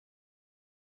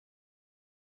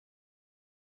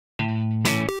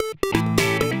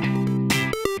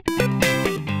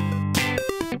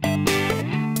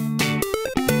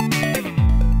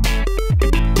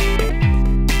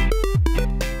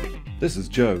This is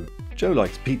Joe. Joe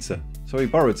likes pizza, so he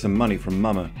borrowed some money from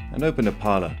Mama and opened a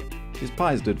parlour. His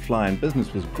pies did fly and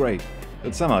business was great,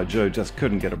 but somehow Joe just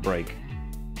couldn't get a break.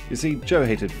 You see, Joe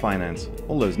hated finance,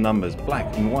 all those numbers, black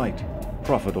and white.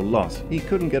 Profit or loss, he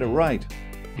couldn't get it right.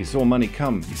 He saw money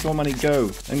come, he saw money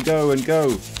go, and go and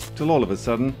go, till all of a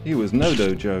sudden he was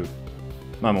no-do Joe.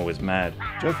 Mama was mad.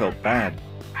 Joe felt bad.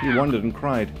 He wondered and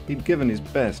cried. He'd given his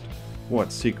best.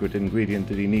 What secret ingredient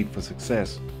did he need for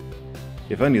success?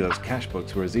 If only those cash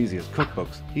books were as easy as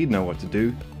cookbooks, he'd know what to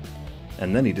do.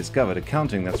 And then he discovered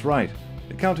accounting, that's right.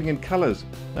 Accounting in colours.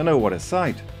 And oh, what a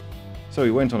sight! So he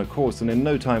went on a course, and in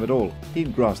no time at all,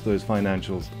 he'd grasped those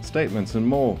financials, statements and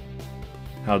more.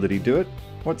 How did he do it?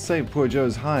 What saved poor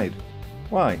Joe's hide?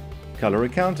 Why, colour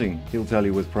accounting, he'll tell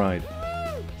you with pride.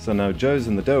 So now Joe's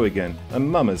in the dough again,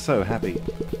 and Mama's so happy.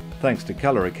 Thanks to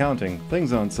colour accounting,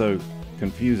 things aren't so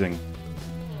confusing.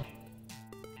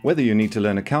 Whether you need to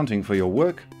learn accounting for your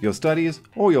work, your studies,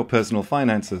 or your personal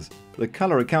finances, the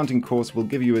Colour Accounting course will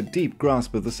give you a deep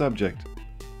grasp of the subject.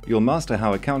 You'll master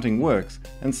how accounting works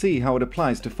and see how it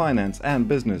applies to finance and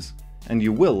business, and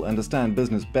you will understand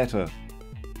business better.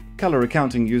 Colour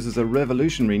Accounting uses a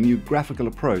revolutionary new graphical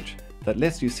approach that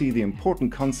lets you see the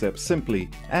important concepts simply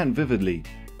and vividly,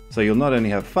 so you'll not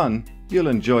only have fun, you'll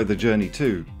enjoy the journey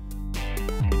too.